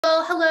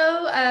Well,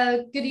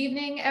 hello, good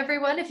evening,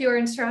 everyone, if you are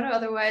in Toronto.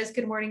 Otherwise,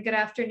 good morning, good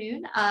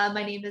afternoon.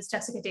 My name is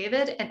Jessica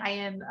David, and I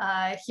am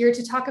here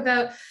to talk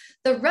about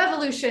the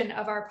revolution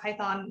of our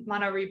Python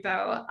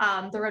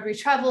monorepo, the road we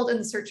traveled in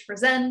the search for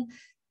Zen.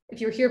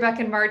 If you were here back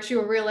in March, you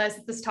will realize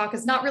that this talk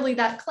is not really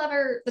that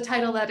clever, the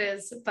title that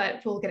is, but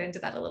we'll get into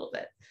that a little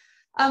bit.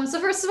 So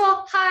first of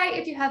all, hi,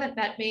 if you haven't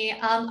met me,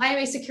 I am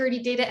a security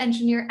data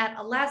engineer at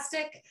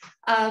Elastic.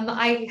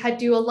 I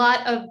do a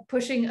lot of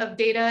pushing of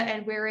data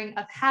and wearing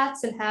of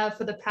hats and have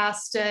for the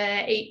past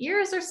 8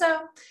 years or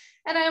so.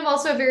 And I am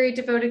also a very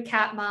devoted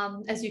cat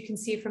mom, as you can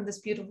see from this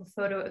beautiful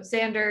photo of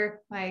Xander,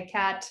 my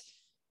cat.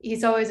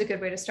 He's always a good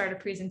way to start a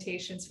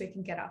presentation so we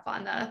can get off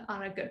on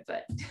a good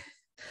foot.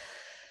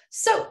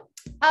 So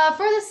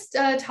for this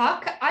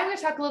talk, I'm going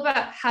to talk a little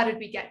about how did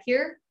we get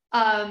here.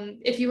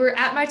 If you were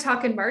at my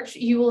talk in March,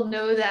 you will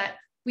know that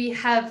we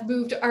have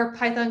moved our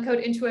Python code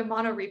into a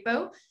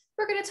monorepo.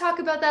 We're going to talk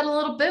about that a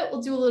little bit.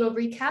 We'll do a little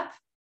recap.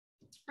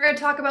 We're going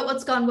to talk about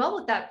what's gone well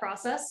with that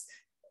process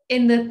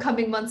in the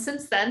coming months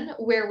since then,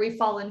 where we've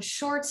fallen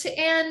short,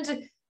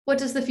 and what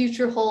does the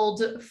future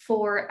hold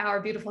for our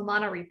beautiful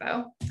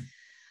monorepo.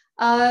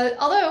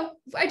 Although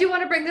I do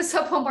want to bring this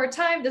up one more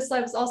time. This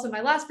was also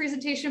my last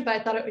presentation, but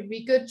I thought it would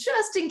be good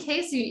just in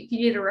case you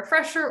need a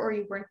refresher or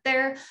you weren't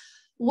there.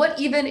 What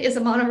even is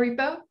a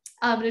monorepo?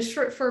 It is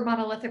short for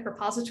monolithic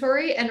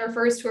repository and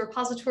refers to a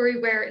repository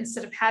where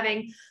instead of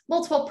having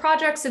multiple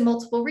projects and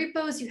multiple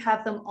repos, you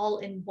have them all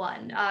in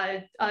one.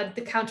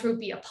 The counter would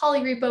be a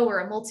polyrepo or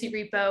a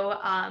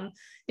multi-repo.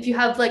 If you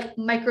have like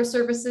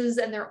microservices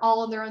and they're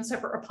all in their own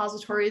separate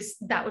repositories,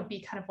 that would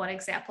be kind of one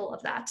example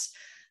of that.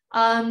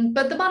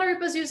 But the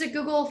monorepo is used at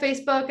Google,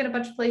 Facebook, and a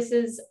bunch of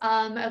places.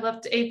 I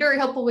left a very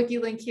helpful wiki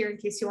link here in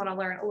case you want to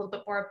learn a little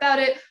bit more about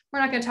it. We're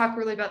not going to talk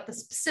really about the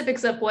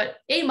specifics of what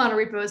a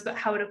monorepo is, but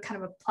how it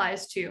kind of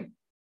applies to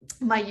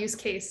my use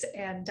case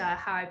and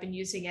how I've been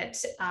using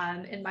it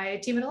in my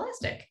team at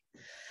Elastic.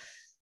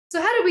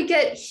 So how did we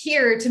get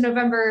here to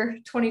November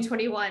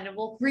 2021? And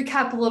we'll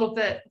recap a little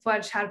bit of what I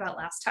chatted about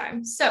last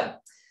time. So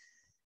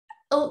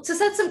to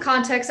set some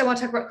context, I want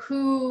to talk about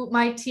who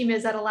my team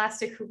is at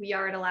Elastic, who we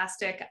are at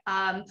Elastic.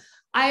 I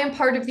am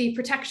part of the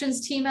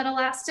protections team at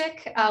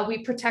Elastic. We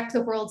protect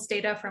the world's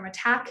data from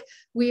attack.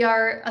 We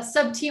are a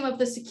sub-team of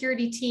the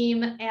security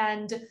team,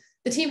 and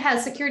the team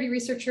has security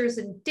researchers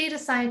and data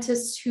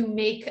scientists who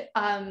make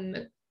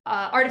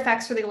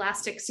artifacts for the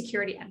Elastic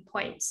security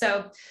endpoint.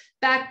 So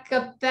back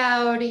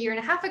about 1.5 years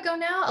ago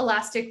now,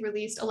 Elastic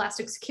released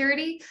Elastic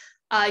Security.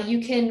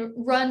 You can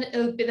run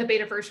the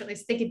beta version, at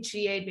least I think it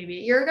GA'd maybe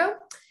 1 year ago.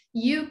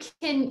 You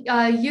can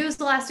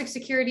use Elastic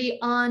Security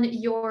on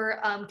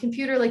your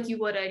computer like you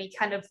would any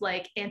kind of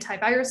like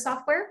antivirus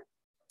software.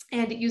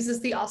 And it uses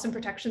the awesome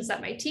protections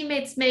that my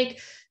teammates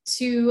make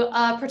to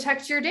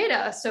protect your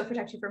data. So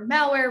protect you from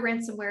malware,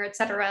 ransomware, et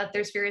cetera.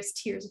 There's various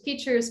tiers of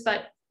features,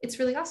 but it's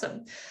really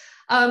awesome.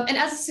 And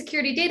as a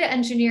security data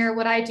engineer,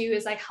 what I do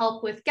is I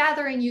help with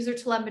gathering user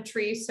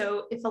telemetry.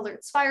 So if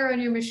alerts fire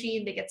on your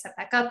machine, they get set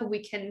back up, and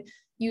we can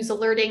use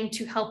alerting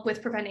to help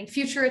with preventing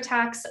future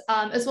attacks,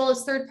 as well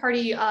as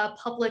third-party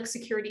public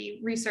security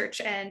research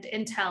and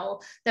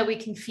intel that we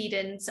can feed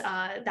in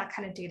that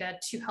kind of data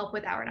to help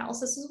with our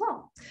analysis as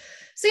well.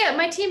 So yeah,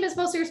 my team is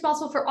mostly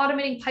responsible for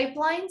automating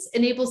pipelines,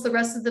 enables the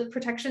rest of the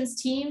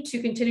protections team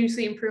to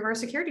continuously improve our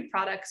security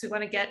products. We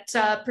want to get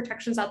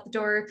protections out the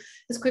door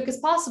as quick as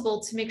possible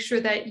to make sure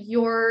that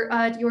your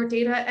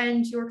data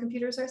and your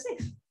computers are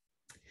safe.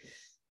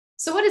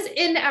 So what is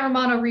in our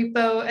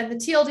monorepo, and the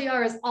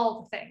TLDR is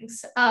all the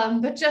things,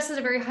 but just at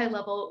a very high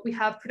level, we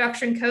have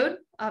production code,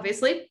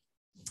 obviously,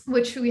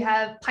 which we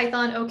have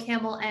Python,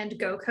 OCaml, and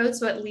Go code,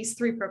 so at least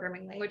 3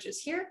 programming languages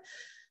here.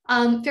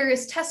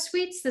 Various test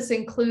suites. This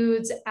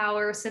includes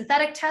our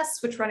synthetic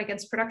tests, which run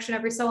against production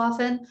every so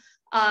often.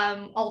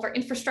 All of our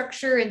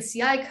infrastructure and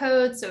CI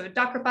code, so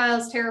Docker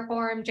files,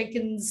 Terraform,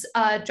 Jenkins,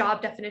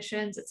 job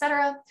definitions,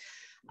 etc.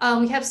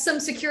 We have some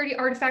security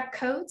artifact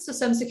codes. So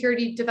some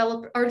security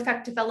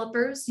artifact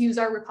developers use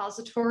our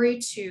repository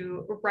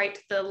to write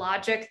the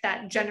logic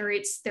that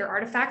generates their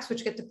artifacts,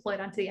 which get deployed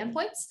onto the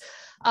endpoints.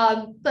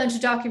 Bunch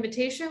of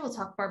documentation. We'll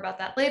talk more about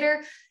that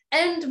later.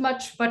 And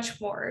much,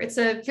 much more. It's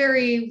a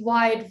very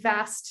wide,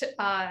 vast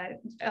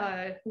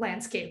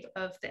landscape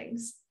of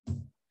things.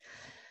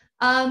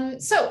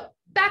 So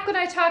back when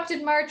I talked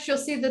in March, you'll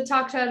see the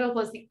talk title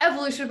was The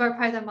Evolution of Our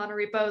Python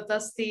Monorepo,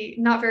 thus the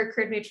not very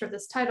creative nature of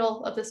this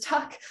title of this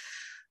talk.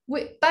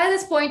 By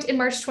this point in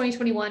March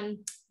 2021,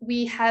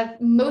 we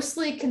have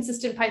mostly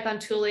consistent Python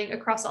tooling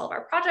across all of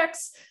our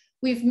projects.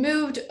 We've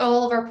moved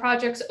all of our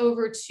projects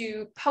over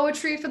to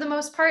Poetry for the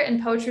most part,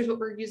 and Poetry is what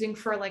we're using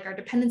for like our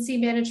dependency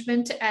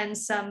management and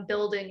some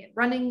building and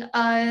running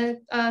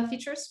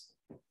features.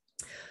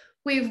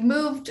 We've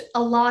moved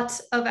a lot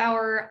of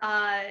our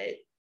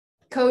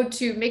code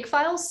to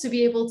makefiles to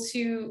be able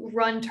to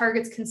run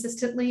targets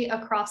consistently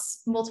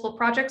across multiple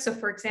projects. So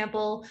for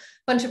example, a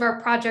bunch of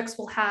our projects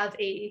will have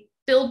a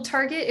build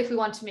target if we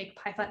want to make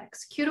Python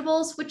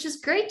executables, which is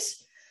great.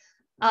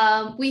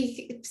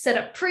 We set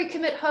up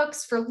pre-commit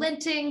hooks for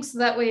linting, so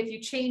that way if you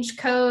change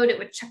code, it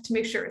would check to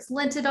make sure it's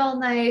linted all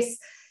nice.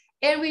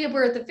 And we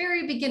were at the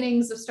very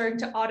beginnings of starting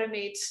to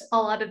automate a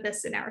lot of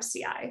this in our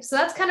CI. So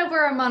that's kind of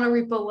where our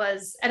monorepo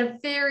was at a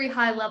very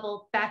high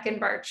level back in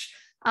March.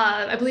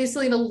 I believe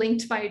Selena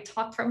linked my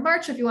talk from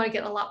March. If you want to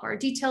get a lot more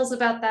details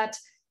about that,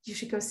 you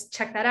should go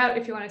check that out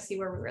if you want to see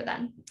where we were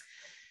then.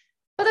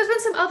 But there's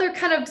been some other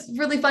kind of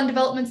really fun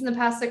developments in the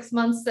past 6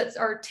 months that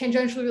are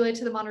tangentially related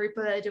to the monorepo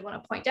that I did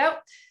want to point out.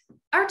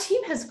 Our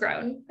team has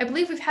grown. I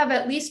believe we have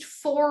at least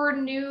 4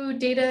 new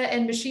data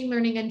and machine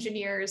learning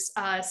engineers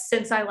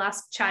since I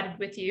last chatted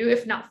with you,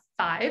 if not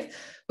 5,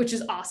 which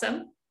is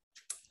awesome.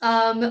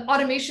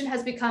 Automation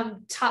has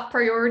become top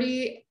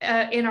priority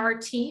in our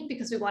team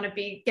because we want to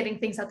be getting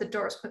things out the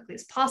door as quickly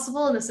as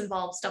possible. And this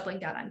involves doubling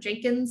down on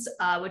Jenkins,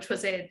 which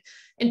was an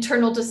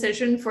internal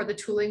decision for the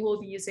tooling we'll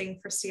be using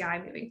for CI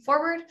moving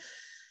forward.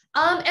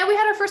 And we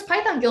had our first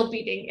Python guild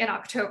meeting in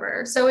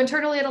October. So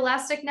internally at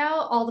Elastic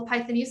now, all the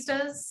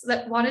Pythonistas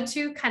that wanted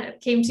to kind of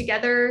came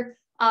together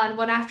on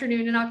one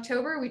afternoon in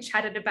October. We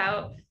chatted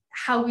about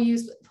how we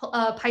use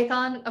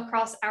Python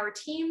across our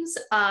teams.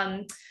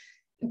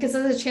 Gives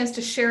us a chance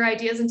to share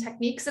ideas and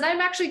techniques. And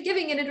I'm actually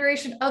giving an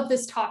iteration of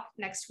this talk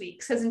next week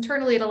because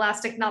internally at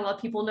Elastic, not a lot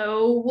of people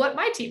know what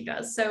my team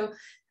does. So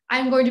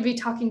I'm going to be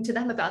talking to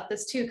them about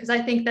this too, because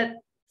I think that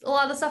a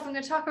lot of the stuff I'm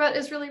going to talk about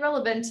is really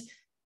relevant,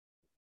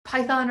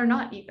 Python or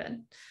not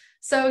even.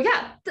 So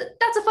yeah,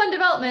 that's a fun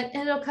development,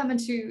 and it'll come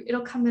into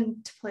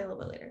play a little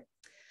bit later.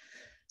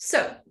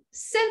 So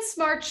since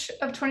March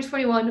of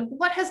 2021,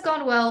 what has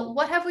gone well?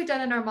 What have we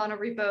done in our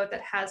monorepo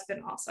that has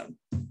been awesome?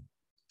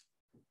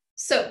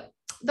 So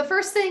the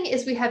first thing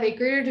is we have a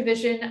greater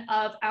division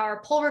of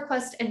our pull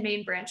request and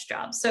main branch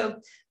jobs.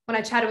 So when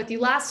I chatted with you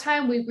last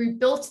time, we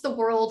rebuilt the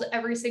world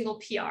every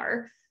single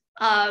PR.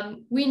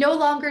 We no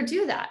longer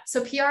do that.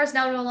 So PRs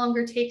now no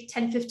longer take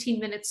 10, 15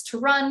 minutes to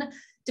run.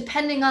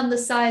 Depending on the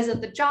size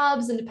of the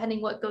jobs and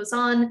depending what goes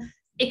on,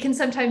 it can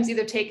sometimes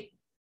either take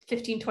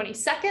 15, 20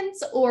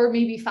 seconds or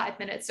maybe 5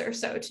 minutes or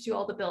so to do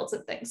all the builds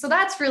and things. So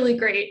that's really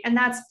great. And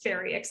that's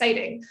very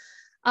exciting.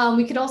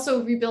 We could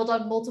also rebuild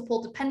on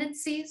multiple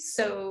dependencies.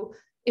 So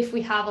if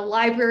we have a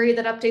library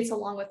that updates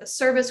along with a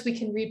service, we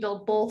can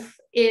rebuild both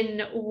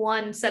in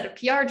one set of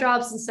PR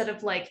jobs instead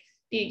of like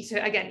needing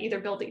to, again, either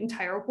build the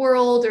entire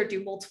world or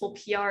do multiple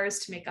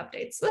PRs to make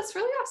updates. So that's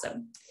really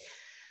awesome.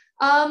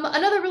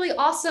 Another really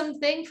awesome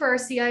thing for our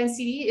CI and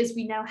CD is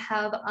we now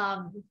have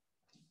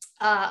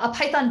a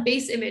Python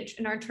base image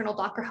in our internal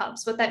Docker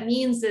hubs. What that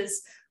means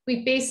is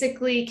we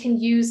basically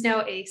can use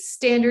now a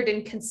standard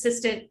and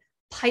consistent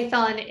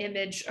Python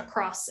image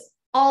across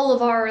all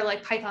of our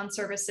like Python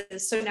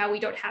services. So now we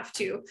don't have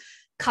to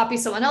copy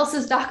someone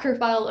else's Docker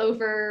file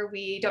over.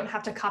 We don't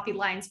have to copy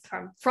lines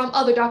from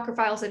other Docker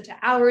files into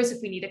ours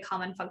if we need a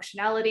common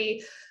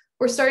functionality.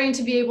 We're starting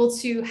to be able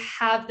to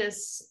have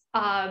this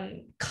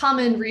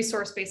common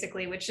resource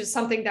basically, which is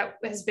something that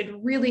has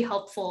been really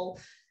helpful.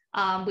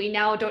 We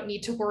now don't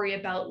need to worry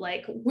about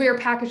like where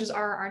packages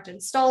are or aren't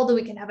installed, and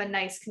we can have a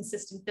nice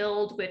consistent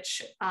build,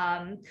 which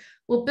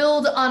will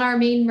build on our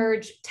main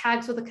merge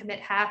tags with a commit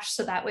hash.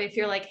 So that way, if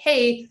you're like,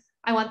 hey,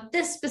 I want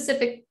this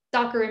specific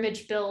Docker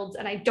image build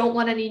and I don't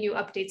want any new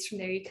updates from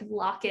there, you can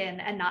lock in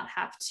and not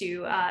have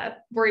to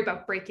worry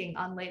about breaking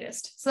on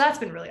latest. So that's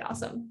been really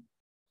awesome.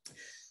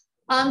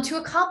 To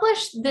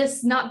accomplish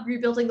this, not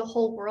rebuilding the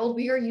whole world,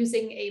 we are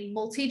using a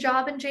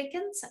multi-job in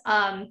Jenkins.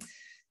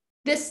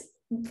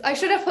 I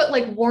should have put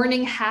like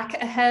warning hack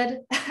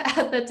ahead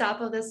at the top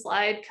of this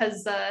slide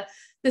because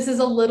this is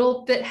a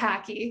little bit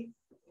hacky,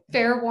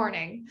 fair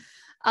warning.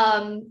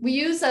 We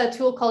use a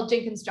tool called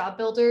Jenkins Job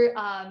Builder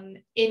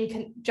in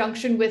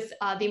conjunction with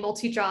the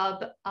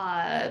multi-job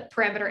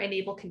parameter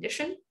enable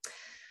condition.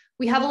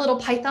 We have a little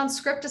Python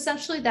script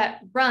essentially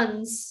that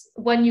runs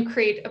when you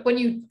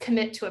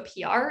commit to a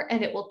PR,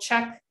 and it will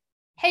check,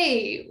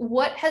 hey,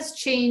 what has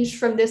changed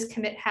from this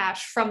commit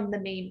hash from the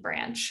main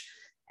branch?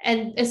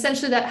 And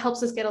essentially that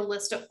helps us get a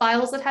list of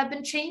files that have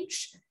been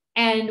changed.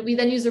 And we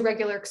then use a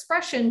regular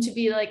expression to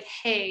be like,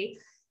 hey,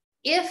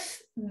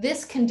 if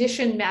this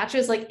condition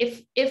matches, like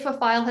if a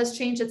file has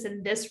changed that's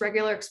in this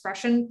regular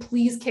expression,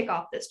 please kick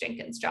off this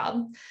Jenkins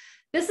job.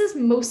 This is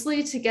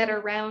mostly to get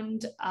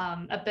around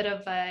a bit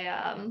of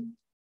a,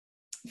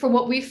 from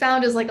what we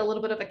found is like a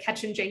little bit of a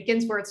catch in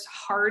Jenkins where it's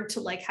hard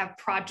to like have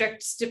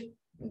projects,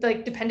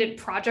 like dependent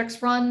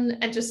projects run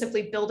and just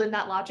simply build in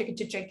that logic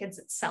into Jenkins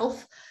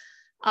itself.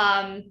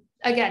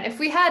 Again, if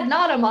we had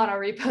not a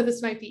monorepo,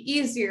 this might be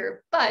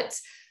easier, but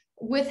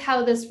with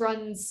how this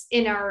runs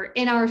in our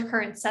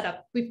current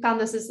setup, we found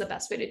this is the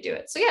best way to do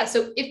it. So yeah,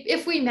 so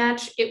if we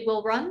match, it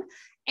will run.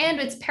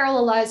 And it's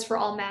parallelized for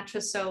all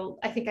matches. So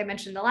I think I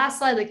mentioned in the last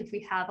slide, like if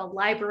we have a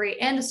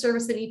library and a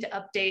service that need to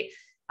update,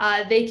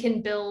 they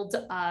can build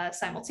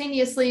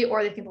simultaneously,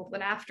 or they can build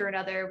one after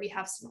another. We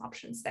have some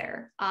options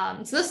there.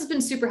 So this has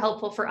been super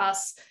helpful for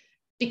us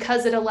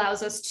because it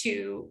allows us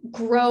to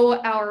grow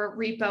our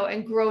repo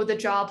and grow the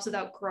jobs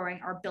without growing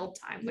our build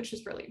time, which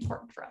is really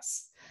important for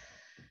us.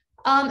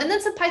 And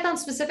then some Python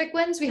specific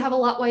wins. We have a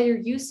lot wider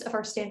use of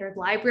our standard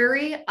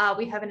library.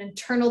 We have an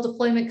internal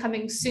deployment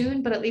coming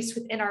soon, but at least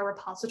within our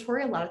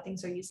repository, a lot of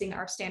things are using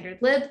our standard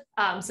lib.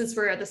 Since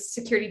we're the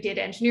security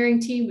data engineering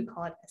team, we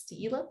call it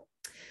SDE lib.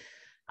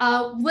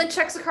 Lint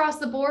checks across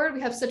the board.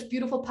 We have such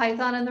beautiful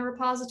Python in the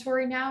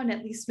repository now, and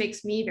at least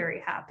makes me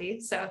very happy.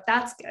 So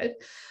that's good.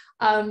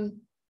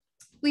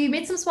 We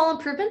made some small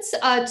improvements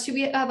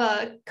we have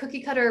a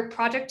cookie cutter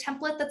project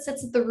template that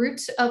sits at the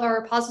root of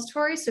our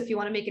repository. So if you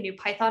want to make a new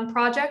Python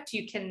project,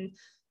 you can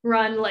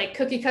run like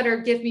cookie cutter,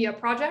 give me a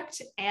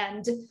project,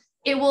 and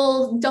it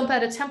will dump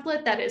out a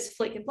template that is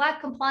Flake and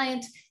Black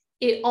compliant.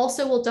 It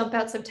also will dump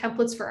out some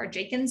templates for our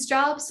Jenkins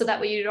job. So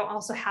that way you don't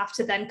also have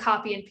to then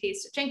copy and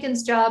paste a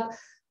Jenkins job.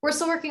 We're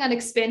still working on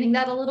expanding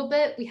that a little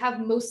bit. We have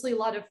mostly a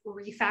lot of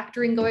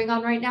refactoring going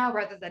on right now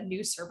rather than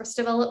new service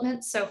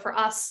development. So for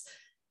us,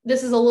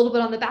 this is a little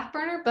bit on the back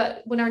burner,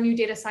 but when our new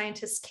data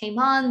scientists came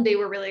on, they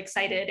were really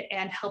excited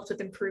and helped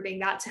with improving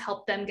that to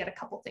help them get a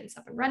couple things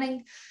up and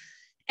running.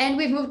 And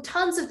we've moved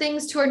tons of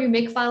things to our new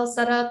makefile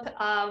setup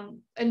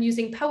and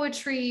using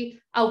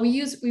poetry.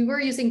 We were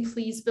using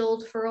please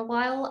build for a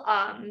while,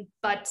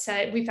 but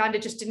we found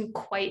it just didn't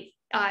quite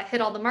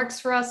hit all the marks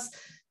for us.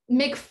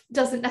 Make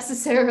doesn't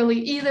necessarily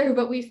either,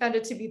 but we found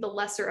it to be the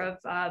lesser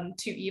of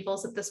two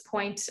evils at this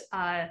point.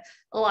 A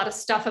lot of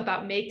stuff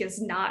about make is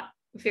not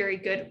very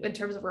good in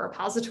terms of a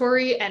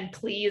repository, and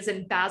please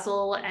and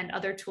Bazel and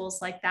other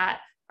tools like that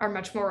are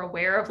much more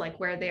aware of like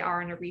where they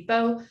are in a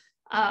repo.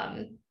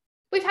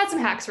 We've had some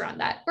hacks around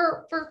that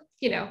for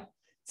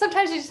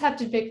sometimes you just have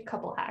to make a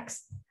couple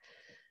hacks.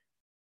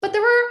 But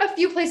there were a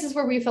few places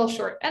where we fell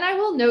short. And I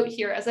will note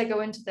here as I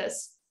go into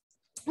this,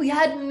 we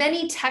had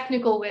many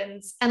technical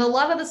wins, and a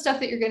lot of the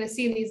stuff that you're going to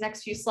see in these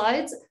next few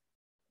slides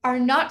are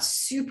not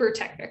super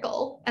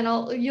technical, and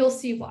you'll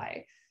see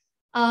why.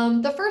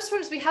 The first one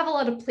is we have a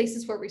lot of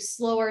places where we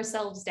slow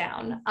ourselves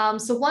down.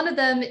 So one of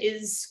them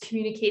is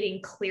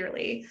communicating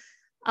clearly.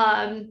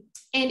 And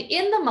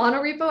in the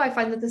monorepo, I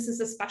find that this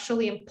is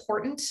especially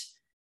important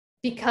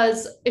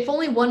because if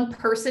only one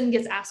person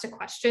gets asked a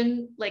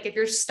question, like if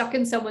you're stuck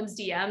in someone's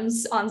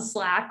DMs on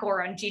Slack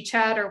or on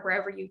GChat or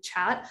wherever you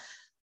chat,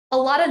 a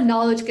lot of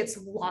knowledge gets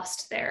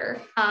lost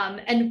there.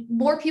 And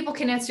more people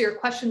can answer your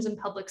questions in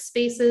public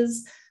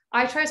spaces.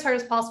 I try as hard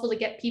as possible to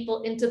get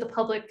people into the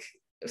public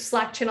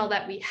Slack channel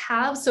that we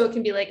have. So it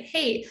can be like,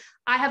 hey,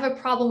 I have a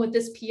problem with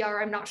this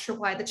PR. I'm not sure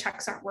why the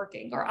checks aren't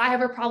working. Or I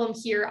have a problem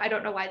here. I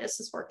don't know why this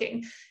is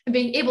working. And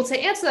being able to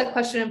answer that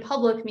question in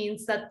public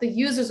means that the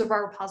users of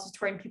our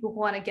repository and people who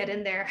want to get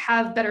in there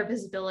have better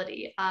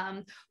visibility.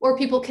 Or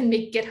people can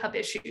make GitHub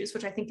issues,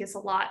 which I think is a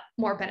lot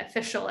more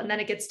beneficial. And then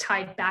it gets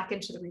tied back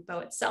into the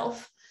repo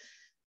itself.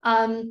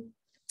 And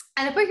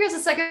if I here's the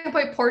second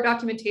point, poor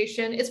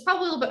documentation. It's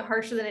probably a little bit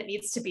harsher than it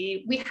needs to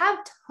be. We have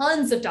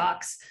tons of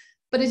docs.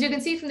 But as you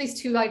can see from these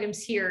two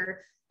items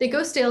here, they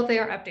go stale if they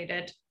aren't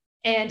updated,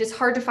 and it's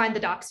hard to find the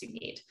docs you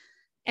need.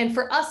 And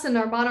for us in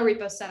our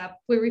monorepo setup,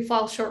 where we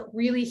fall short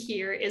really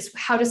here is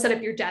how to set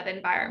up your dev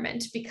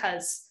environment,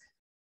 because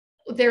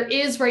there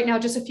is right now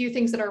just a few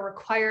things that are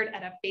required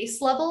at a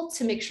base level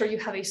to make sure you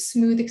have a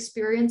smooth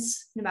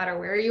experience no matter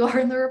where you are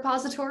in the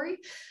repository.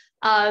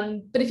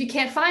 But if you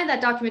can't find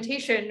that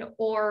documentation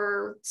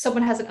or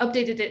someone hasn't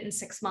updated it in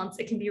 6 months,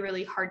 it can be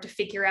really hard to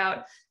figure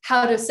out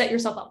how to set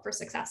yourself up for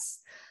success.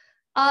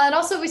 And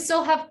also, we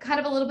still have kind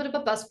of a little bit of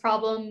a bus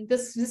problem.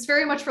 This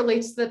very much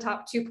relates to the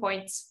top 2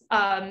 points,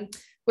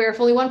 where if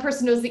only one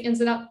person knows the ins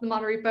and outs of the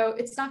monorepo,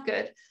 it's not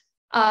good.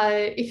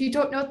 If you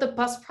don't know what the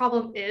bus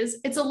problem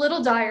is, it's a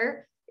little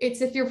dire.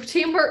 It's if your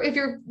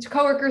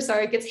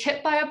coworker, gets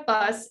hit by a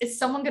bus, is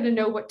someone going to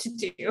know what to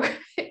do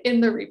in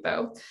the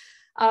repo?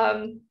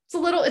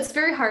 It's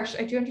very harsh.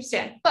 I do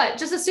understand, but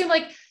just assume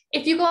like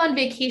if you go on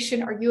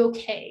vacation, are you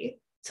okay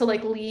to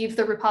like leave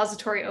the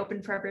repository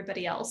open for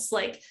everybody else?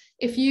 Like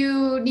if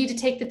you need to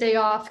take the day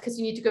off because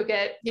you need to go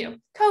get,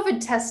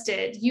 COVID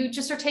tested, you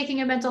just are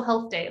taking a mental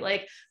health day,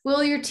 like,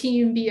 will your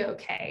team be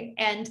okay?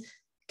 And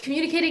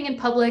communicating in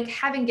public,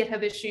 having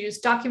GitHub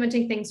issues,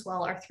 documenting things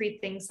well are 3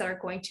 things that are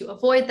going to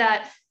avoid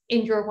that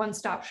in your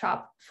one-stop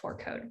shop for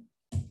code.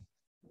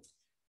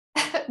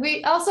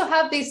 We also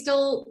have the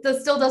still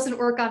doesn't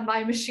work on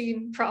my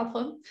machine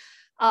problem.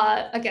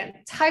 Again,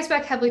 ties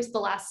back heavily to the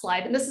last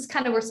slide, and this is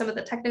kind of where some of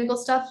the technical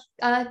stuff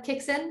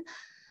kicks in.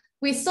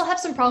 We still have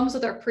some problems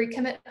with our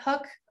pre-commit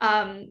hook.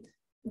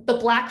 The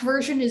black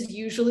version is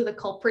usually the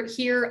culprit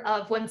here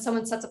of when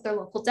someone sets up their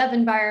local dev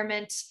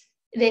environment.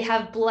 They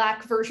have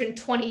black version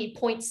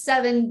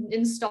 20.7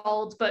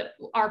 installed, but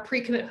our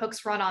pre-commit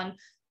hooks run on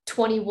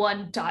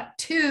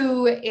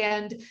 21.2,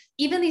 and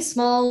even these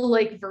small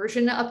like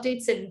version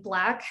updates in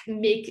black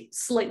make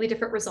slightly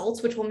different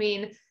results, which will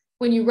mean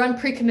when you run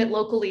pre-commit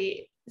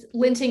locally,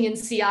 linting in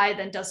CI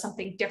then does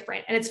something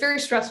different. And it's very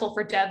stressful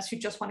for devs who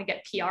just want to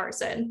get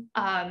PRs in.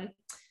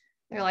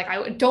 They're like,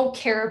 I don't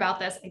care about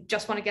this. I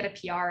just want to get a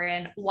PR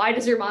in. Why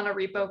does your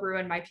monorepo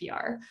ruin my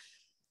PR?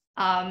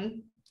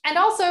 And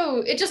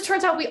also, it just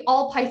turns out we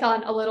all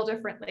Python a little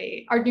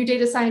differently. Our new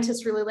data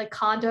scientists really like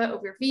Conda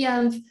over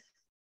VM.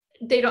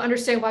 they don't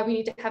understand why we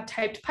need to have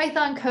typed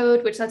Python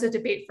code, which that's a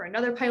debate for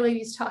another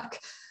PyLadies talk.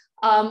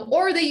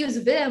 Or they use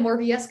Vim or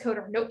VS Code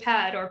or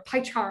Notepad or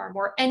PyCharm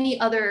or any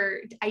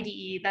other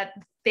IDE that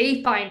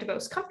they find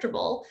most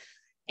comfortable.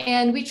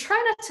 And we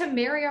try not to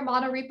marry our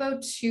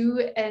monorepo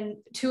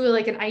to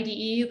like an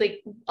IDE.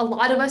 Like a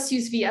lot of us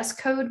use VS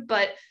Code,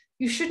 but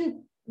you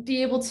shouldn't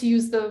be able to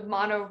use the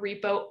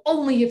monorepo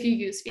only if you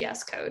use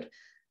VS Code.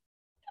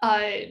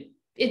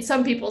 In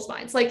some people's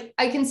minds, like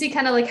I can see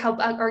kind of like how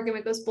that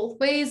argument goes both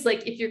ways.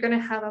 Like if you're going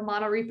to have a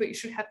monorepo, you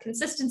should have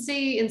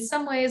consistency in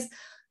some ways,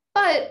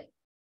 but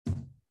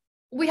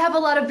we have a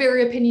lot of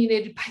very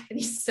opinionated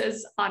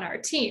Pythonistas on our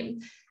team.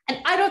 And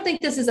I don't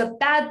think this is a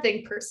bad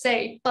thing per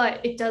se,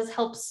 but it does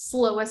help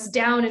slow us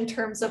down in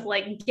terms of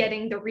like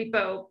getting the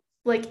repo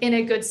like in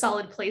a good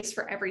solid place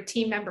for every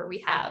team member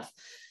we have.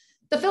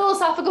 The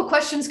philosophical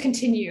questions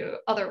continue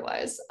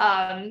otherwise.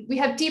 We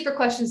have deeper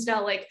questions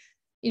now, like,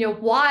 you know,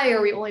 why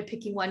are we only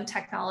picking one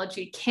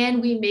technology?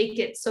 Can we make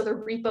it so the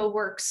repo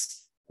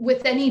works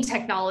with any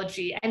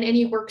technology and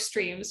any work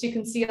streams? You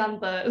can see on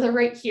the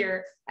right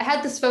here, I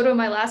had this photo in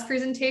my last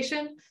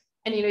presentation,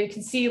 and, you know, you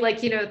can see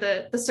like, you know,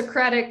 the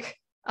Socratic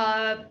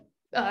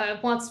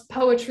wants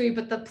poetry,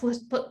 but the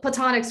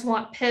Platonics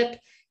want pip,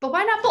 but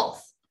why not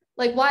both?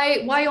 Like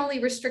why only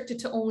restrict it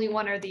to only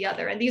one or the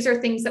other? And these are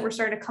things that we're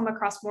starting to come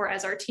across more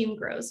as our team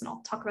grows. And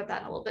I'll talk about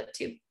that in a little bit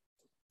too.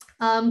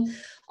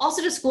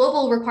 Also just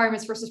global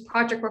requirements versus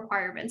project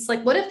requirements.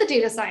 Like what if the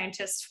data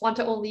scientists want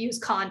to only use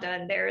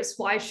Conda in theirs?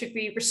 Why should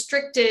we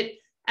restrict it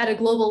at a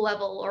global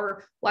level?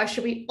 Or why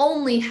should we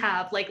only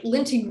have like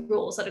linting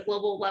rules at a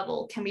global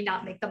level? Can we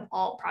not make them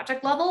all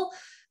project level?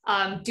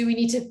 Do we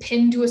need to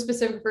pin to a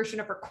specific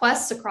version of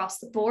requests across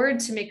the board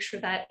to make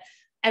sure that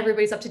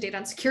everybody's up to date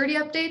on security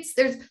updates?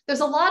 There's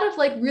a lot of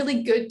like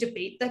really good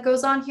debate that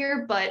goes on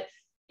here, but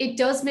it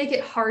does make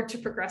it hard to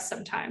progress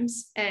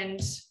sometimes.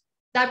 And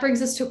that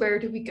brings us to where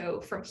do we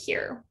go from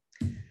here?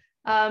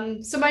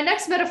 So my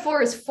next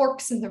metaphor is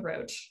forks in the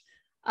road.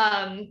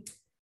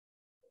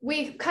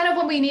 We kind of,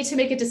 when we need to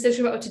make a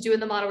decision about what to do in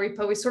the model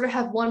repo, we sort of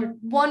have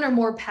one or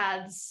more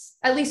paths,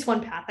 at least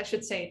one path, I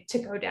should say, to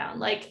go down.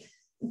 Like,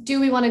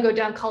 do we want to go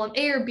down column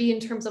A or B in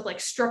terms of like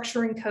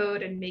structuring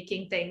code and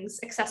making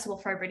things accessible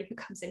for everybody who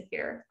comes in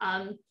here?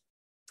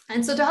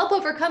 And so to help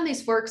overcome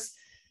these forks,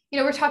 you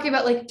know, we're talking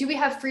about like, do we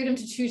have freedom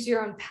to choose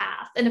your own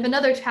path? And if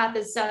another path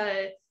is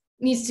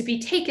needs to be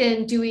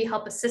taken, do we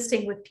help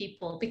assisting with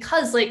people?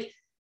 Because like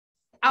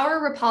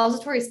our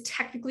repository is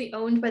technically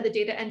owned by the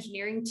data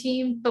engineering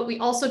team, but we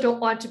also don't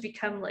want to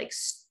become like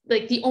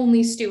the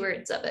only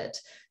stewards of it.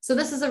 So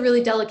this is a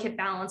really delicate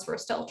balance we're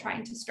still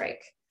trying to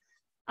strike.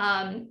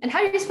 And how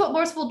do you support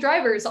multiple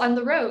drivers on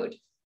the road?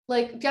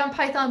 Like down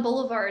Python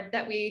Boulevard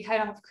that we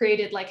have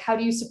created, like how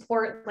do you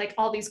support like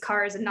all these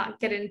cars and not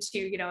get into,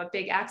 you know, a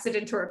big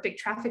accident or a big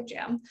traffic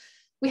jam?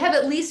 We have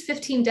at least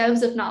 15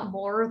 devs, if not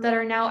more, that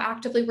are now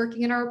actively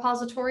working in our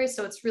repository.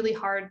 So it's really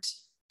hard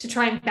to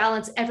try and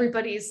balance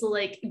everybody's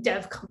like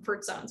dev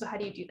comfort zone. So how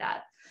do you do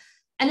that?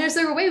 And is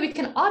there a way we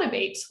can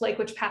automate like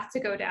which path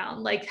to go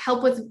down, like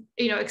help with,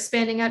 you know,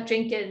 expanding out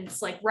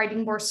Jenkins, like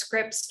writing more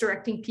scripts,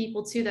 directing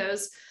people to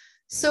those.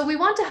 So we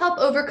want to help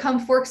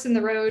overcome forks in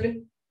the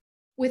road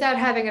without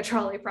having a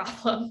trolley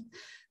problem.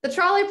 The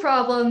trolley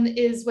problem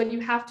is when you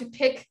have to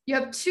pick, you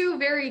have two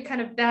very kind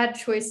of bad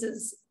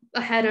choices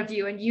ahead of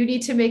you and you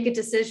need to make a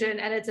decision,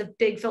 and it's a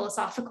big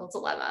philosophical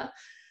dilemma.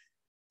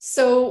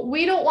 So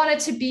we don't want it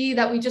to be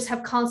that we just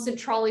have constant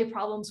trolley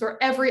problems where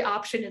every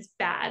option is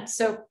bad.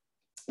 So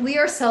we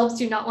ourselves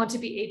do not want to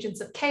be agents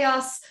of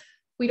chaos.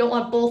 We don't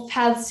want both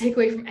paths to take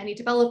away from any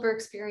developer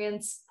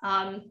experience.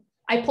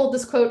 I pulled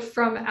this quote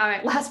from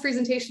our last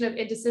presentation of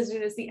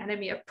indecision is the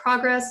enemy of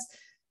progress,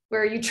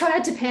 where you try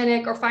not to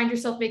panic or find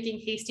yourself making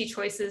hasty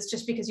choices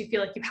just because you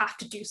feel like you have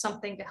to do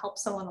something to help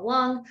someone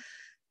along.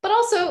 But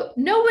also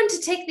know when to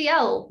take the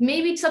L.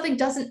 Maybe something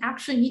doesn't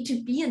actually need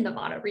to be in the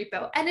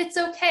monorepo, and it's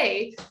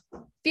okay.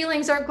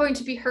 Feelings aren't going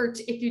to be hurt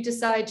if you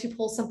decide to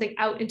pull something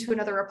out into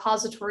another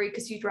repository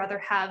because you'd rather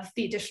have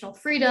the additional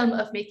freedom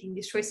of making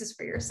these choices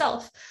for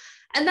yourself.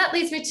 And that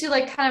leads me to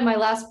like kind of my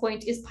last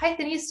point is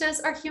Pythonistas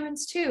are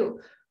humans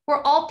too.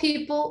 We're all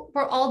people,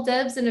 we're all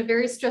devs in a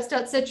very stressed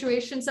out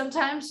situation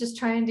sometimes, just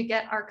trying to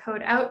get our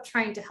code out,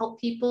 trying to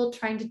help people,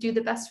 trying to do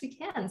the best we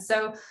can.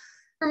 So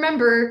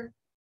remember,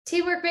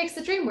 teamwork makes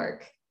the dream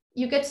work.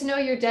 You get to know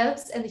your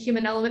devs and the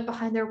human element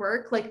behind their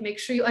work, like make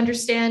sure you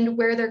understand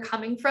where they're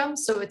coming from.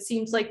 So it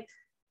seems like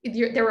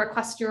their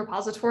requests in your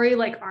repository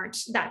like aren't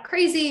that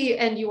crazy,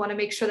 and you want to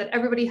make sure that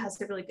everybody has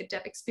a really good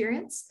dev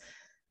experience.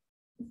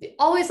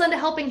 Always lend a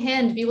helping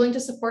hand, be willing to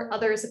support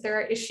others if there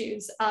are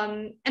issues,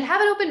 and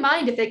have an open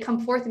mind if they come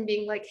forth and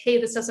being like,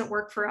 hey, this doesn't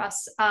work for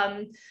us.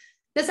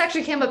 This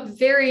actually came up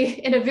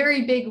in a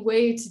very big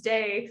way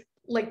today,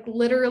 like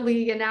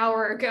literally an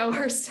hour ago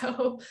or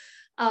so.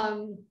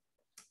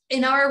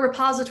 In our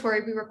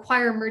repository, we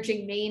require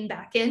merging main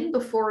back in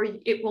before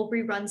it will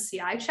rerun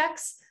CI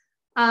checks.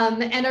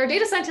 And our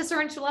data scientists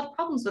are into a lot of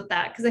problems with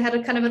that because they had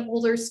a kind of an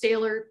older,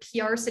 staler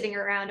PR sitting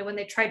around, and when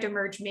they tried to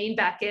merge main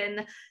back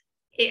in,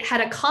 it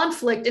had a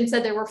conflict and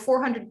said there were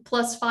 400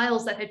 plus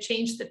files that had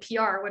changed the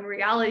PR, when in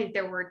reality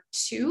there were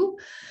 2.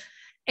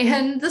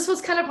 And this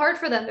was kind of hard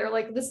for them. They're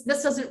like, this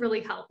doesn't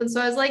really help. And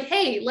so I was like,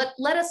 hey,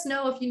 let us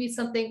know if you need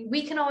something.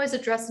 We can always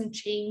address and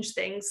change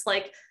things.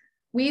 Like,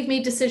 we've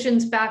made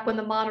decisions back when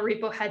the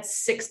Monorepo had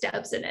 6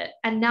 devs in it.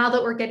 And now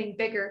that we're getting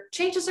bigger,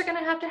 changes are going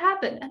to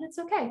happen, and it's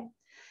okay.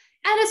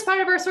 And it's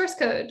part of our source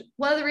code.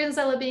 One of the reasons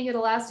I love being at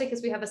Elastic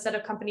is we have a set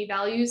of company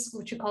values,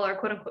 which we call our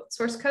quote unquote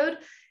source code.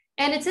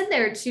 And it's in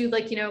there to,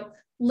 like, you know,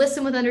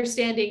 listen with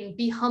understanding,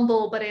 be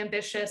humble but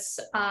ambitious,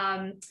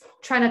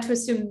 try not to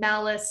assume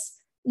malice,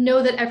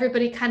 know that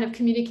everybody kind of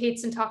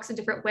communicates and talks a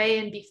different way,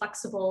 and be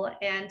flexible.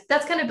 And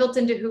that's kind of built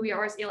into who we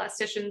are as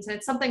elasticians. And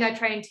it's something I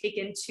try and take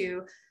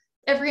into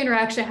every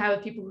interaction I have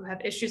with people who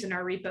have issues in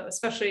our repo,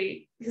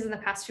 especially because in the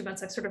past few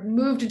months, I've sort of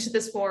moved into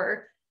this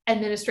more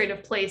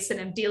administrative place, and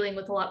I'm dealing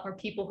with a lot more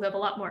people who have a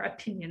lot more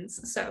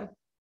opinions. So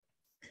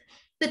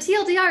the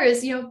TLDR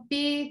is, you know,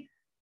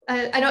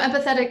 I know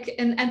empathetic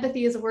and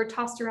empathy is a word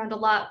tossed around a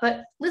lot,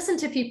 but listen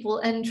to people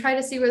and try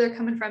to see where they're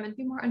coming from and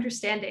be more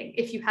understanding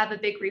if you have a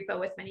big repo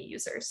with many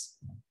users.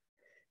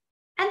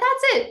 And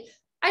that's it.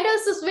 I know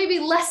this is maybe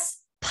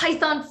less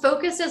Python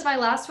focused as my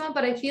last one,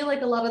 but I feel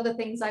like a lot of the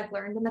things I've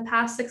learned in the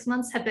past 6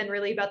 months have been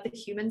really about the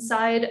human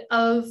side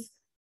of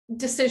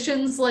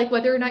decisions, like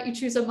whether or not you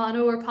choose a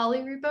mono or poly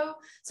repo.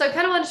 So I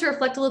kind of wanted to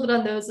reflect a little bit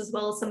on those, as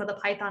well as some of the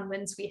Python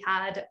wins we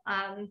had.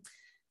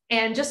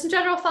 And just in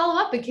general, follow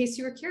up in case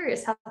you were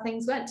curious how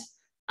things went.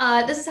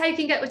 This is how you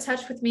can get in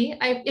touch with me.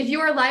 If you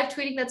are live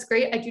tweeting, that's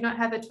great. I do not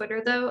have a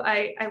Twitter though.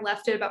 I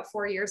left it about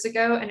 4 years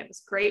ago, and it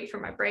was great for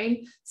my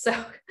brain. So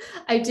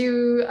I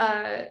do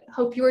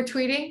hope you are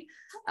tweeting.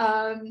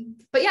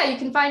 But yeah, you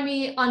can find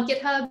me on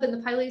GitHub and the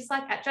PyLadies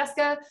Slack at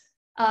Jessica.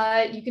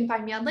 You can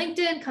find me on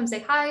LinkedIn, come say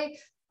hi.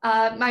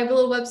 My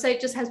little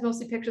website just has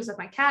mostly pictures of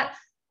my cat.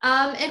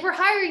 And we're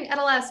hiring at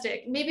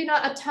Elastic. Maybe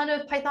not a ton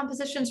of Python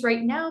positions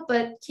right now,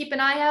 but keep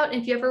an eye out.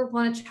 And if you ever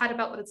want to chat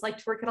about what it's like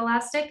to work at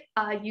Elastic,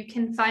 you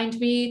can find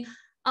me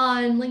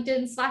on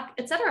LinkedIn, Slack,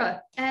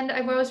 etc. And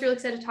I'm always really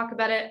excited to talk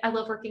about it. I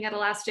love working at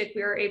Elastic.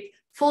 We are a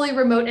fully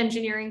remote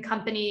engineering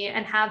company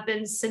and have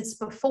been since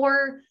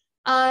before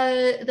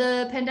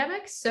the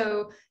pandemic.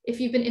 So if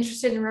you've been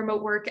interested in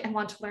remote work and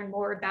want to learn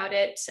more about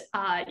it,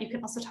 you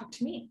can also talk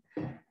to me.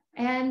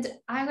 And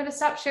I'm going to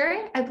stop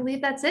sharing. I believe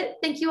that's it.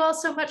 Thank you all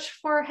so much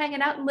for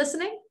hanging out and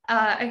listening.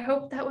 I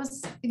hope that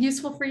was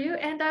useful for you,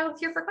 and I'll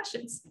here for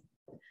questions.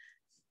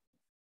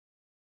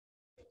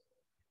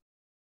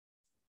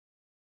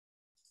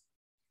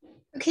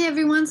 Okay,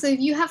 everyone. So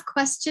if you have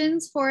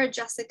questions for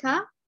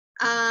Jessica,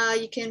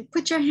 you can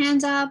put your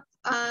hand up.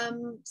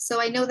 So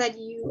I know that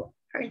you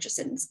are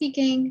interested in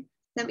speaking,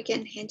 then we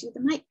can hand you the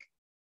mic.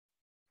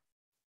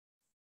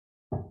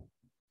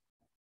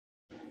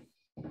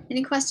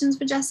 Any questions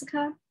for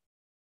Jessica?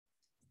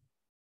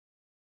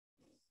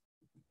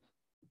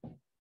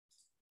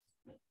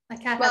 My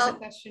cat has a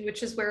question,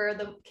 which is where are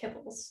the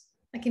kibbles?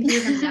 I can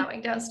hear him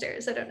meowing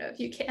downstairs. I don't know if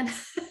you can.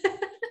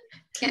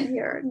 Can't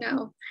hear,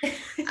 no.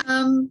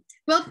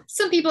 Well,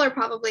 some people are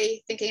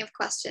probably thinking of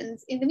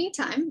questions. In the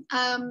meantime,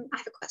 I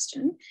have a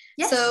question.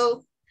 Yes.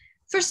 So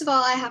first of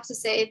all, I have to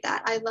say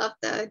that I love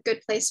the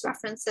Good Place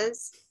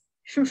references.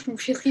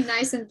 Really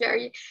nice and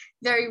very,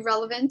 very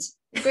relevant.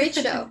 Great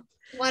show.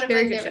 One of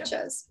my favorite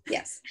shows.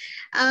 Yes.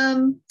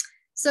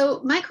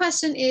 So my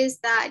question is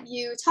that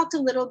you talked a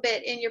little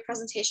bit in your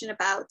presentation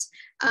about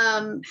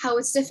how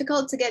it's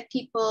difficult to get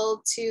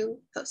people to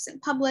post in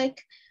public,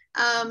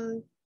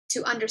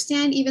 to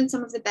understand even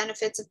some of the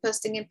benefits of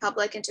posting in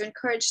public and to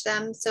encourage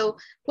them. So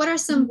what are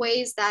some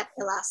ways that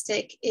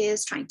Elastic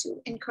is trying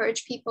to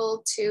encourage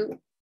people to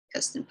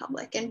post in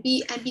public and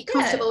be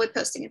comfortable with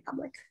posting in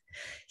public?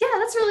 Yeah,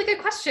 that's a really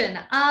good question.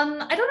 I don't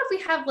know if we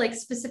have like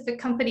specific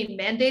company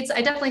mandates.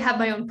 I definitely have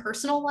my own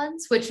personal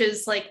ones, which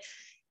is like,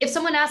 if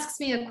someone asks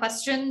me a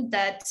question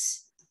that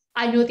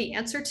I know the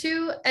answer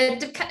to,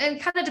 it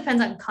kind of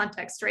depends on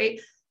context,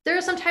 right? There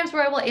are some times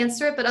where I will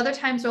answer it, but other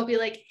times I'll be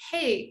like,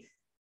 hey,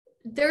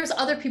 there's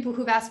other people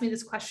who've asked me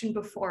this question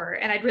before,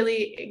 and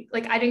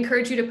I'd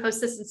encourage you to post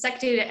this in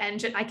SecDataEng,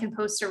 and I can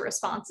post a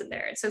response in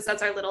there. So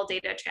that's our little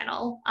data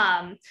channel.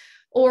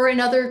 Or in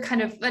other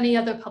kind of any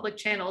other public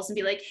channels, and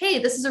be like, hey,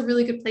 this is a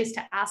really good place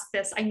to ask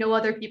this. I know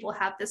other people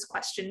have this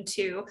question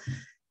too.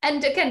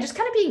 And again, just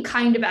kind of being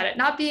kind about it,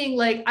 not being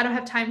like, I don't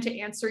have time to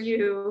answer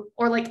you,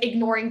 or like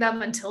ignoring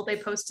them until they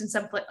post in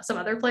some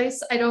other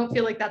place. I don't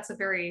feel like that's a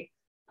very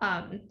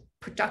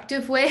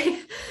productive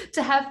way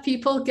to have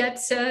people get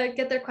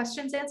their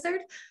questions answered.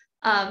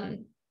 Yeah,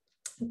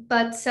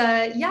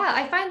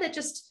 I find that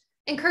just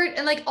encourage,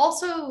 and like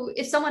also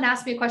if someone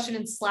asks me a question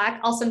in Slack,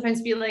 I'll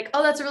sometimes be like,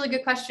 oh, that's a really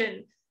good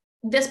question.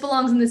 This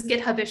belongs in this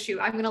GitHub issue.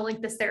 I'm going to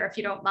link this there if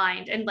you don't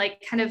mind, and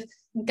like kind of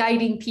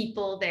guiding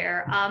people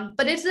there.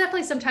 But it's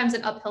definitely sometimes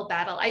an uphill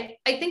battle. I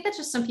think that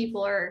just some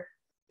people are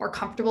more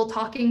comfortable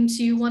talking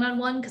to you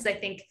one-on-one, because I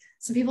think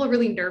some people are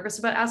really nervous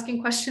about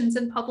asking questions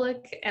in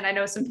public. And I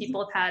know some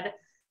people have had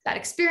bad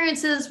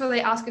experiences where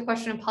they ask a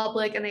question in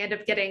public and they end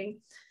up getting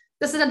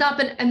this has not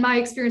been, and my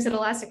experience at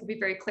Elastic will be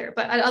very clear,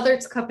 but at other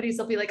companies,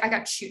 they'll be like, I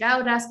got chewed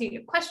out asking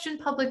a question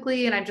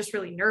publicly, and I'm just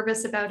really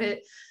nervous about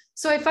it.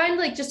 So I find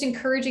like just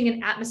encouraging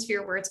an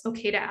atmosphere where it's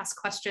okay to ask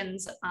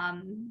questions.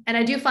 And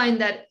I do find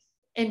that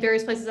in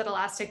various places at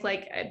Elastic,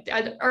 like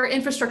our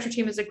infrastructure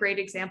team is a great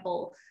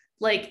example.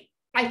 Like,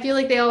 I feel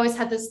like they always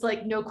had this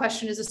like, no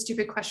question is a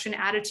stupid question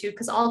attitude,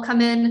 because I'll come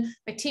in,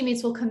 my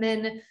teammates will come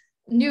in,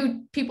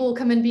 new people will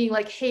come in being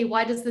like, hey,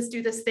 why does this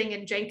do this thing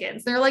in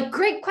Jenkins? They're like,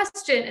 great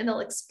question. And they'll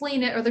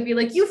explain it, or they'll be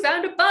like, you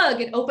found a bug,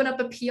 and open up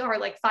a PR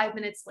like 5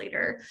 minutes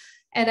later.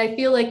 And I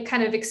feel like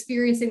kind of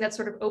experiencing that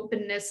sort of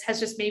openness has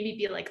just made me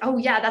be like, oh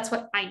yeah, that's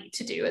what I need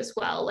to do as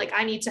well. Like,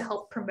 I need to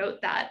help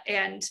promote that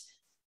and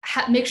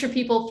make sure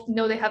people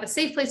know they have a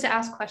safe place to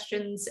ask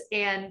questions,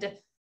 and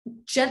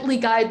gently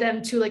guide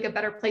them to like a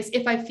better place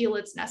if I feel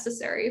it's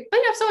necessary. But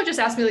if someone just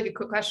asked me like a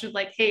quick question,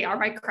 like, hey, are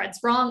my creds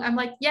wrong? I'm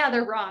like, yeah,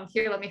 they're wrong.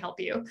 Here, let me help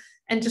you.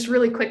 And just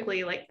really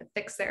quickly like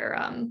fix their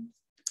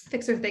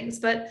things.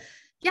 But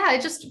yeah, I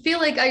just feel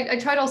like I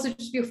try to also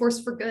just be a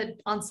force for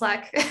good on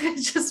Slack.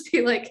 Just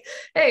be like,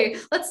 hey,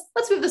 let's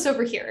move this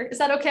over here. Is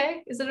that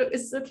okay? Is it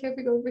okay if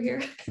we go over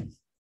here?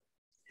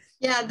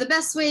 Yeah, the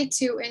best way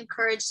to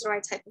encourage the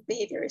right type of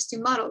behavior is to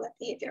model that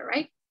behavior,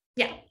 right?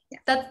 Yeah,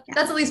 that's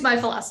at least my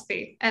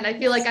philosophy. And I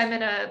feel like I'm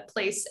in a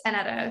place and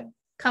at a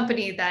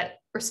company that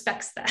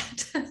respects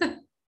that.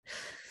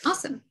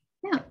 Awesome.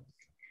 Yeah.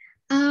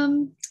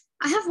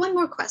 I have one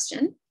more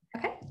question.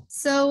 Okay.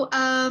 So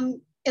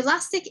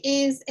Elastic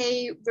is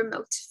a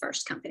remote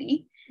first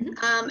company.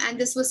 And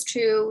this was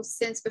true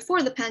since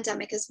before the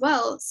pandemic as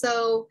well.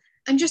 So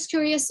I'm just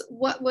curious,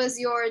 what was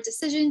your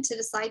decision to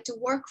decide to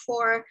work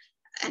for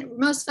a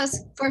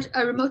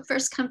remote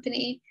first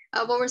company?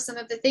 What were some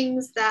of the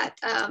things that,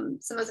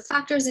 some of the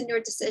factors in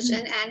your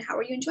decision, and how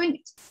are you enjoying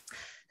it?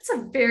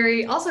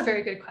 That's also a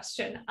very good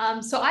question.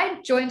 So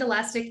I joined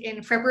Elastic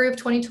in February of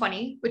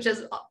 2020, which,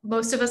 as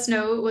most of us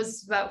know,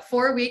 was about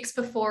 4 weeks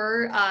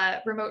before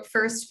remote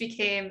first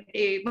became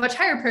a much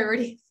higher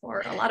priority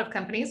for a lot of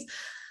companies.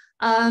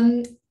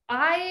 I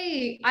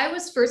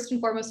was first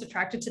and foremost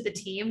attracted to the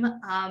team.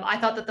 I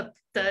thought that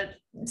the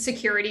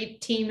security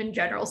team in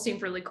general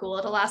seemed really cool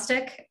at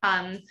Elastic.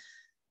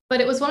 But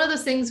it was one of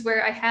those things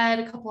where I had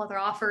a couple other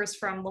offers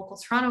from local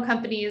Toronto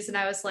companies, and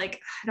I was like,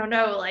 I don't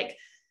know, like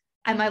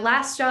at my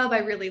last job, I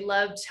really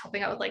loved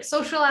helping out with like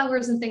social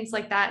hours and things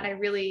like that. And I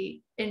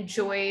really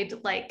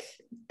enjoyed like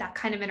that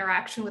kind of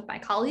interaction with my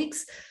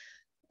colleagues.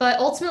 But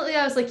ultimately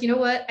I was like, you know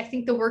what, I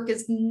think the work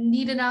is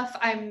neat enough.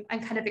 I'm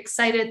kind of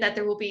excited that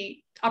there will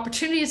be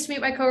opportunities to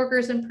meet my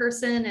coworkers in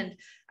person. And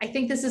I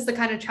think this is the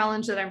kind of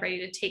challenge that I'm ready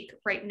to take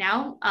right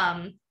now.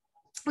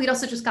 We'd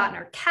also just gotten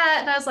our cat,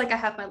 and I was like, I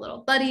have my little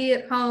buddy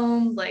at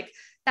home. Like,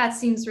 that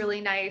seems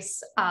really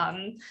nice.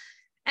 And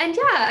yeah,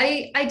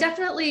 I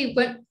definitely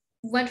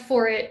went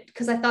for it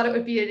because I thought it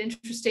would be an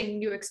interesting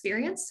new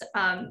experience.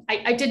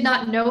 I did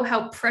not know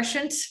how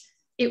prescient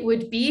it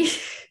would be,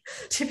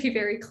 to be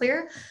very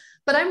clear,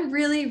 but I'm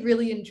really,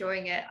 really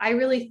enjoying it. I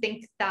really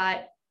think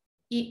that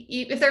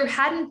if there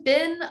hadn't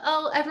been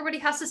everybody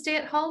has to stay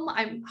at home,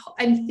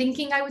 I'm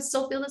thinking I would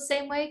still feel the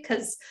same way,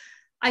 because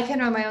I can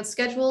run my own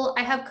schedule.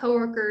 I have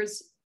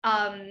coworkers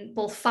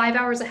both 5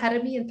 hours ahead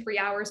of me and 3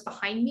 hours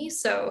behind me.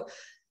 So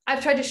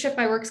I've tried to shift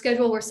my work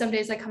schedule where some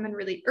days I come in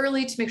really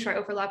early to make sure I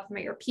overlap with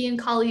my European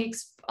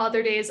colleagues.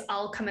 Other days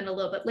I'll come in a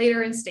little bit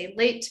later and stay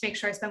late to make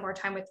sure I spend more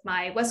time with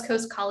my West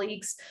Coast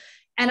colleagues.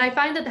 And I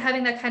find that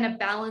having that kind of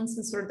balance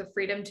and sort of the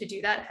freedom to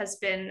do that has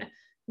been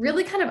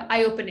really kind of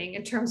eye-opening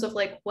in terms of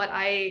like what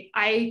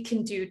I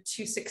can do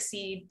to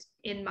succeed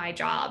in my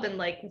job, and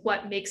like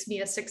what makes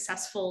me a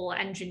successful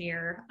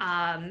engineer,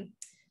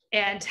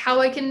 and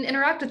how I can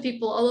interact with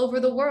people all over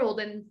the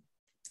world and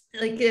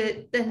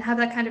and have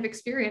that kind of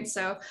experience.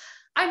 So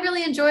I'm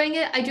really enjoying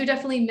it. I do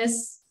definitely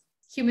miss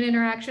human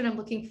interaction. I'm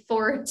looking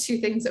forward to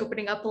things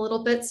opening up a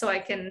little bit so I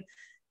can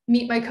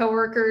meet my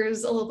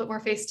coworkers a little bit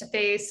more face to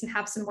face and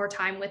have some more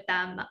time with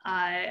them.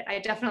 I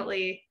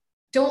definitely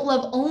don't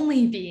love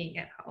only being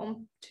at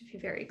home, to be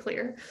very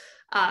clear.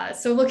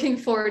 So looking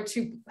forward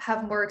to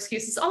have more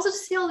excuses. Also to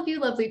see all of you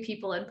lovely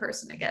people in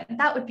person again.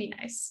 That would be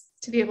nice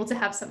to be able to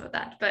have some of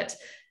that. But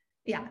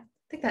yeah, I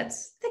think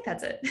that's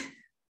it.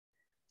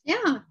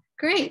 Yeah,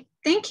 great.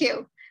 Thank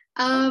you.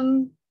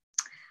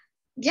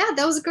 Yeah,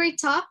 that was a great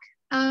talk.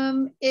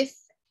 If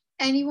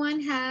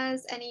anyone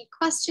has any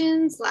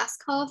questions, last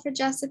call for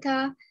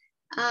Jessica.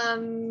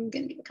 I'm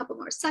gonna give a couple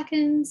more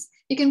seconds.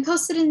 You can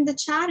post it in the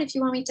chat if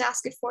you want me to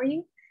ask it for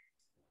you.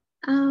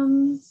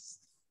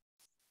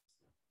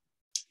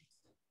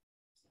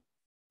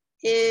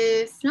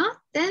 If not,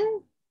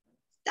 then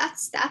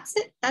that's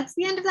it. That's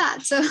the end of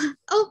that. So,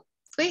 oh,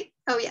 wait.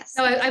 Oh, yes.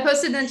 So I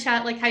posted in the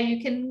chat like how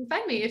you can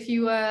find me if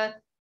you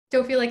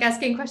don't feel like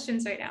asking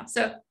questions right now.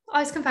 So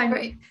always come find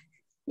me.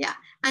 Yeah,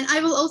 and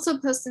I will also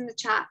post in the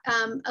chat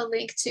a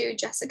link to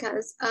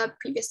Jessica's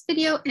previous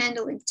video and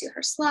a link to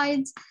her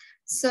slides.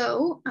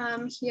 So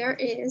here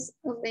is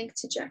a link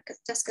to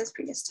Jessica's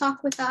previous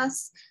talk with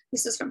us.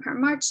 This is from her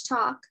March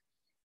talk.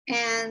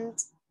 And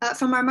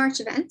from our March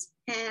event.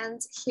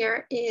 And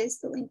here is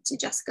the link to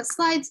Jessica's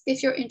slides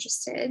if you're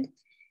interested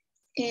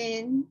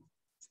in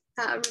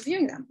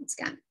reviewing them once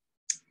again.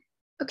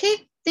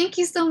 Okay, thank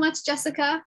you so much, Jessica.